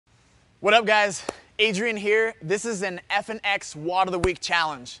What up, guys? Adrian here. This is an F&X WOD of the Week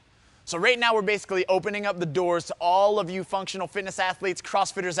challenge. So right now we're basically opening up the doors to all of you functional fitness athletes,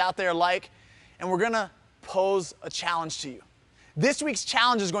 CrossFitters out there alike, and we're gonna pose a challenge to you. This week's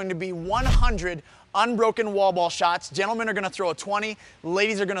challenge is going to be 100 unbroken wall ball shots. Gentlemen are gonna throw a 20,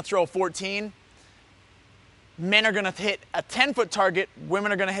 ladies are gonna throw a 14. Men are gonna hit a 10-foot target,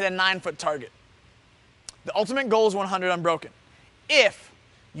 women are gonna hit a 9-foot target. The ultimate goal is 100 unbroken. If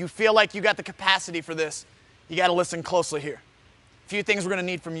you feel like you got the capacity for this, you gotta listen closely here. A few things we're gonna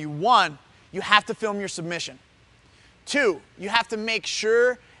need from you. 1, you have to film your submission. 2, you have to make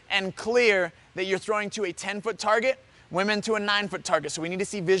sure and clear that you're throwing to a 10-foot target, women to a 9-foot target, so we need to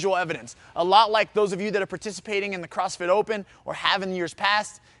see visual evidence. A lot like those of you that are participating in the CrossFit Open or have in years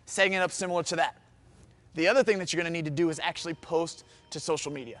past, setting it up similar to that. The other thing that you're gonna need to do is actually post to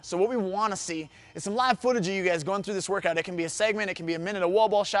social media. So what we wanna see is some live footage of you guys going through this workout. It can be a segment, it can be a minute of wall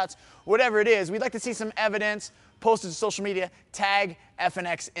ball shots, whatever it is. We'd like to see some evidence posted to social media, tag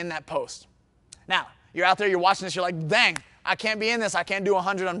F&X in that post. Now, you're out there, you're watching this, you're like, dang, I can't be in this, I can't do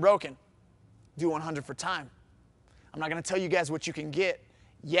 100 unbroken. Do 100 for time. I'm not gonna tell you guys what you can get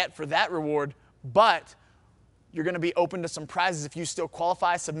yet for that reward, but you're gonna be open to some prizes if you still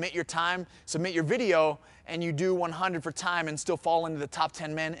qualify, submit your time, submit your video, and you do 100 for time and still fall into the top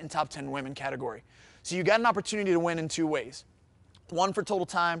 10 men and top 10 women category. So you got an opportunity to win in 2 ways. 1 for total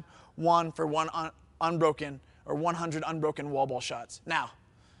time, 1 for unbroken or 100 unbroken wall ball shots. Now,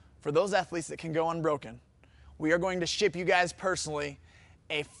 for those athletes that can go unbroken, we are going to ship you guys personally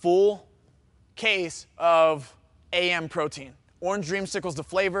a full case of AM protein. Orange Dreamsicle's the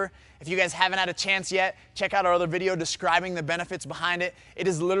flavor. If you guys haven't had a chance yet, check out our other video describing the benefits behind it. It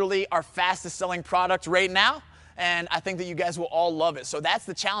is literally our fastest selling product right now, and I think that you guys will all love it. So that's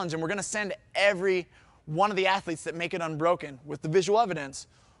the challenge, and we're gonna send every one of the athletes that make it unbroken with the visual evidence,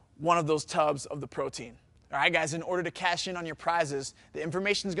 one of those tubs of the protein. All right, guys, in order to cash in on your prizes, the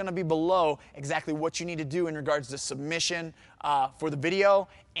information is gonna be below exactly what you need to do in regards to submission for the video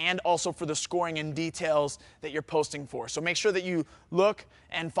and also for the scoring and details that you're posting for. So make sure that you look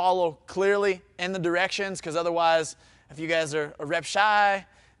and follow clearly in the directions, because otherwise, if you guys are rep shy,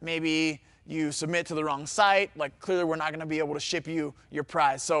 maybe you submit to the wrong site, like clearly we're not gonna be able to ship you your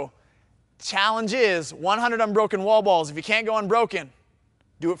prize. So challenge is 100 unbroken wall balls. If you can't go unbroken,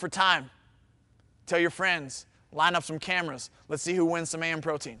 do it for time. Tell your friends, line up some cameras. Let's see who wins some AM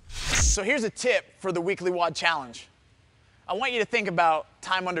protein. So here's a tip for the weekly WOD challenge. I want you to think about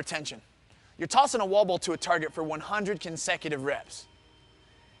time under tension. You're tossing a wall ball to a target for 100 consecutive reps.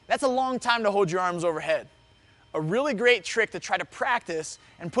 That's a long time to hold your arms overhead. A really great trick to try to practice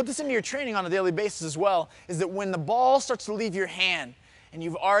and put this into your training on a daily basis as well is that when the ball starts to leave your hand and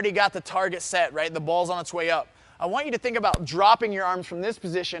you've already got the target set, right? The ball's on its way up. I want you to think about dropping your arms from this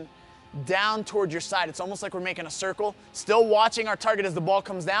position down toward your side. It's almost like we're making a circle, still watching our target as the ball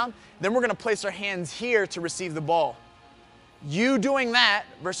comes down. Then we're gonna place our hands here to receive the ball. You doing that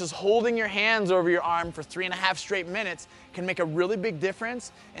versus holding your hands over your arm for 3.5 straight minutes can make a really big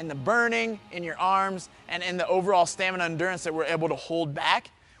difference in the burning, in your arms, and in the overall stamina and endurance that we're able to hold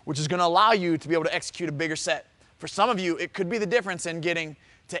back, which is gonna allow you to be able to execute a bigger set. For some of you, it could be the difference in getting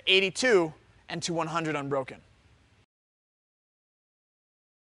to 82 and to 100 unbroken.